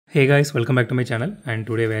Hey guys, welcome back to my channel, and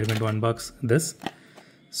today we are going to unbox this.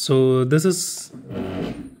 So this is,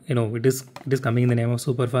 it is coming in the name of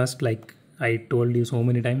Superfast. Like I told you so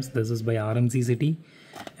many times, this is by RMZ City,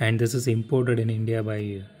 and this is imported in India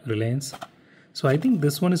by Reliance. So I think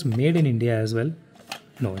this one is made in India as well.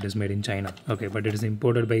 No, it is made in China. Okay, but it is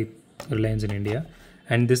imported by Reliance in India,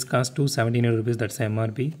 and this cost 279 rupees. That's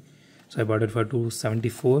MRP. So I bought it for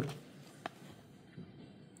 274,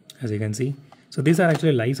 as you can see. So these are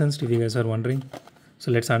actually licensed, if you guys are wondering. So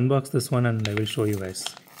let's unbox this one and I will show you guys.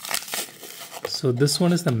 So this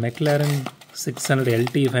one is the Mclaren 600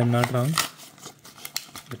 LT, if I'm not wrong.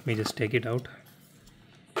 Let me just take it out.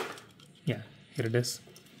 Yeah, here it is.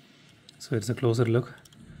 So it's a closer look.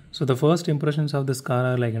 So the first impressions of this car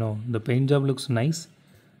are like, the paint job looks nice,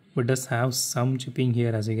 but does have some chipping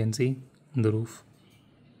here, as you can see, in the roof.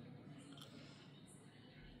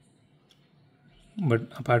 But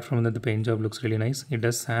apart from that, the paint job looks really nice. It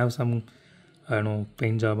does have some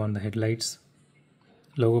paint job on the headlights.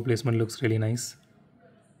 Logo placement looks really nice.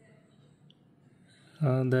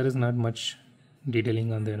 There is not much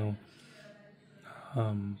detailing on the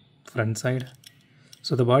front side.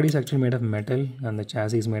 So the body is actually made of metal and the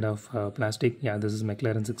chassis is made of plastic. Yeah, this is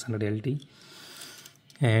Mclaren 600 LT.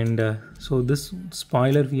 And so this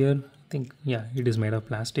spoiler here, I think, yeah, it is made of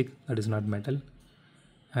plastic. That is not metal.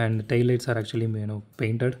 And the tail lights are actually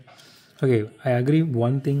painted. Okay, I agree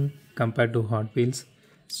one thing compared to Hot Wheels.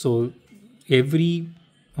 So every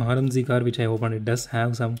RMZ car which I opened, it does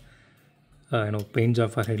have some paint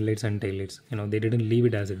job for headlights and tail lights. They didn't leave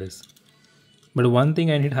it as it is. But one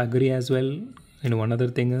thing I need to agree as well, one other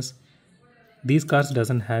thing is these cars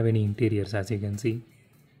doesn't have any interiors, as you can see.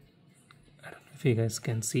 I don't know if you guys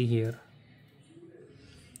can see here,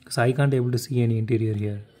 because I can't able to see any interior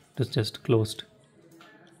here. It's just closed.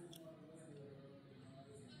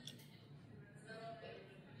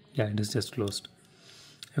 Yeah, it is just closed.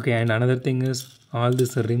 Okay, and another thing is all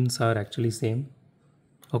these rims are actually same.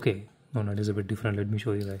 Okay, no, it is a bit different. Let me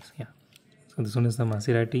show you guys. Yeah, so this one is the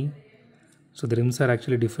Maserati. So the rims are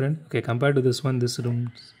actually different. Okay, compared to this one, these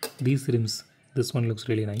rims, this one looks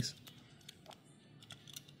really nice.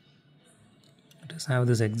 It does have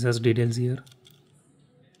this exhaust details here,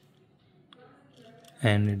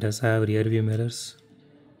 and it does have rear view mirrors.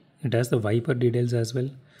 It has the wiper details as well.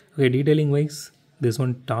 Okay, detailing wise, this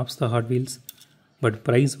one tops the Hot Wheels, but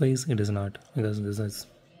price wise it is not, because this is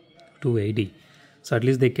 280. So at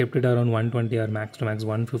least they kept it around 120 or max to max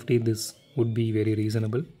 150. This would be very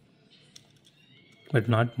reasonable, but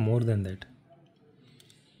not more than that.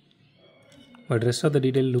 But rest of the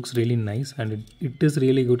detail looks really nice, and it is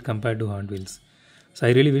really good compared to Hot Wheels. So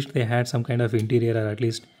I really wish they had some kind of interior, or at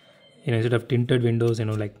least instead of tinted windows,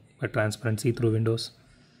 like a transparent see-through windows.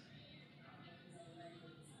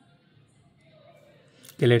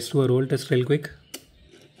 Okay, let's do a roll test real quick.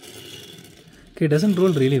 Okay, it doesn't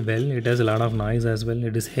roll really well. It has a lot of noise as well.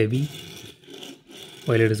 It is heavy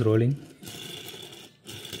while it is rolling.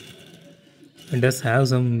 It does have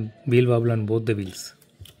some wheel wobble on both the wheels.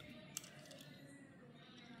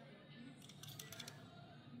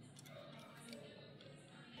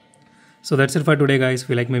 So that's it for today, guys. If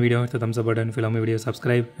you like my video, hit the thumbs up button. If you love my video,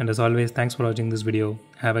 subscribe. And as always, thanks for watching this video.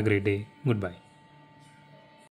 Have a great day. Goodbye.